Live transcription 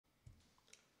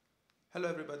Hello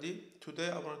everybody, today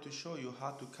I wanted to show you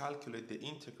how to calculate the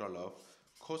integral of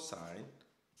cosine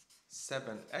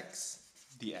 7x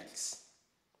dx.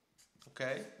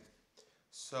 Okay,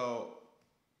 so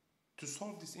to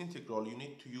solve this integral you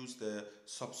need to use the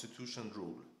substitution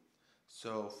rule.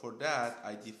 So for that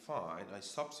I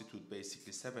substitute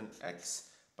basically 7x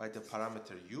by the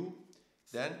parameter u.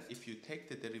 Then if you take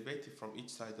the derivative from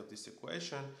each side of this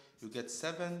equation, you get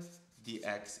 7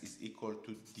 dx is equal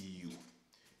to du.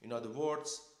 In other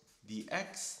words,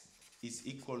 dx is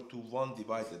equal to 1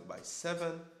 divided by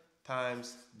 7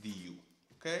 times du.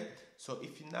 Okay? So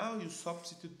if you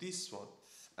substitute this one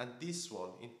and this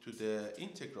one into the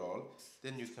integral,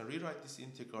 then you can rewrite this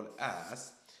integral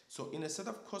as, so instead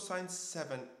of cosine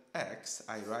 7x,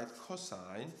 I write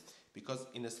cosine, because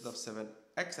instead of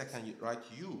 7x I can write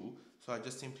u, so I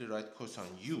just simply write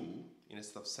cosine u.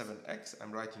 Instead of 7x,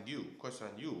 I'm writing u,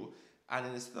 cosine u, and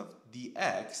instead of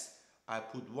dx, I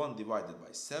put 1 divided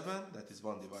by 7, that is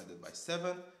 1 divided by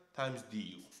 7 times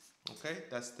du. Okay,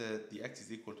 that's the dx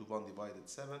is equal to 1 divided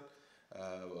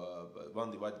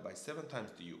 1 divided by 7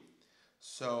 times du.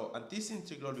 So, and this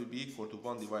integral will be equal to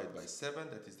 1 divided by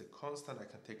 7, that is the constant. I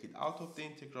can take it out of the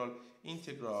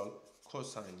integral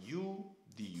cosine u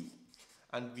du.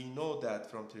 And we know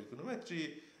that from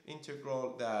trigonometry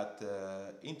integral that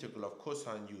integral of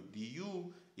cosine u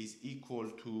du is equal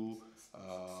to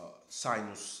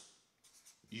sinus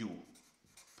u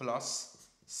plus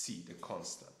c, the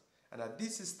constant. And at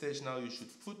this stage now you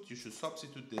should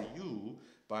substitute the u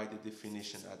by the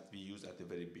definition that we used at the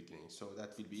very beginning. So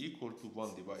that will be equal to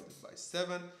 1 divided by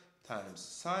 7 times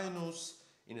sinus.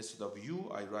 Instead of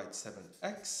u, I write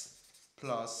 7x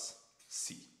plus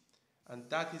c. And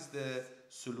that is the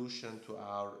solution to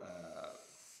our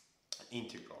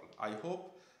integral. I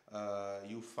hope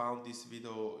you found this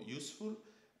video useful.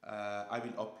 I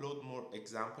will upload more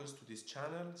examples to this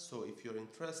channel, so if you're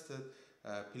interested,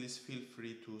 please feel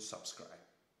free to subscribe.